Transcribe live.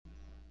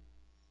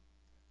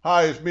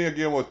Hi, it's me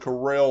again with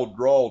Corel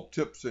Draw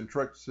Tips and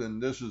Tricks,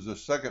 and this is the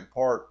second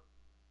part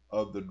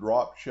of the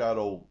drop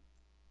shadow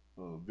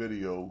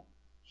video.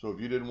 So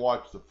if you didn't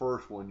watch the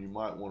first one, you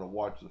might want to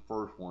watch the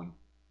first one.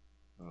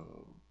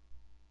 Uh,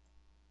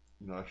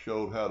 I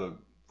showed how to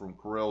from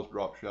Corel's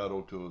drop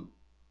shadow to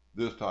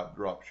this type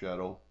drop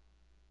shadow.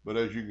 But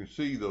as you can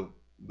see, the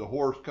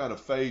horse kind of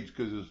fades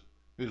because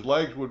his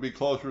legs would be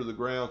closer to the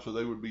ground, so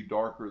they would be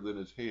darker than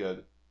his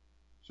head.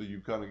 So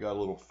you kind of got a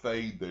little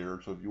fade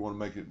there. So if you want to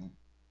make it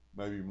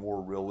maybe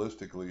more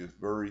realistically, it's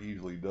very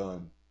easily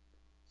done.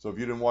 So if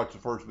you didn't watch the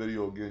first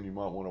video again, you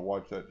might want to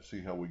watch that to see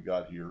how we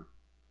got here.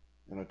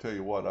 And I tell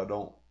you what, I think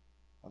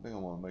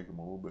I'm going to make him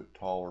a little bit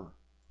taller,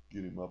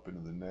 get him up into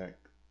the neck.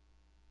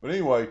 But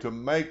anyway, to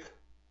make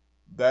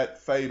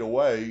that fade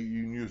away,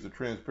 you can use the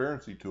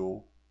transparency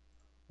tool,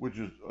 which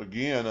is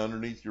again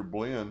underneath your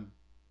blend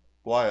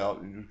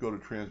flyout. You just go to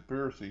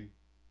transparency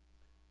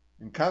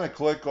and kind of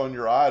click on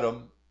your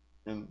item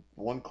in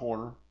one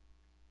corner,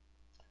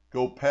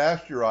 go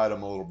past your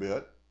item a little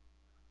bit,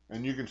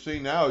 and you can see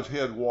now his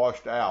head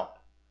washed out,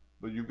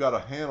 but you've got a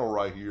handle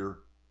right here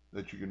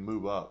that you can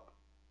move up,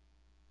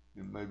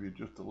 and maybe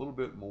just a little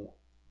bit more,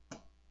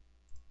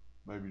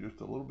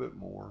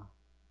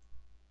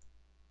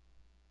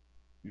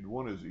 You'd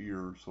want his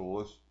ears,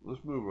 so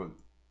let's move it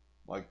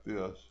like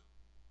this.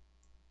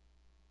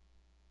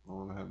 Oh,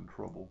 I'm having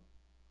trouble.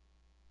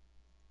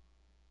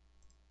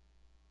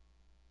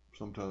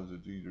 Sometimes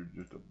it's easier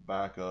just to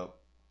back up.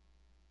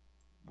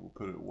 We'll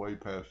put it way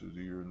past his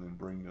ear and then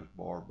bring this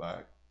bar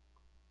back.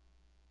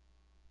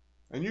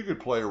 And you could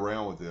play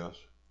around with this,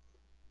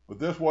 but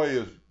this way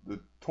is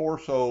the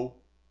torso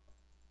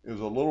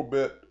is a little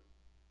bit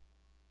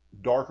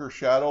darker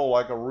shadow,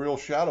 like a real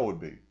shadow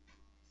would be.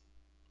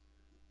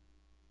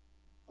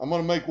 I'm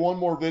going to make one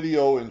more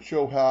video and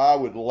show how I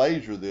would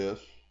laser this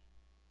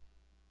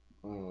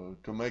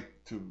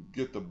to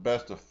get the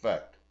best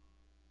effect.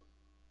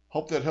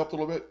 Hope that helped a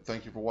little bit.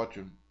 Thank you for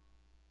watching.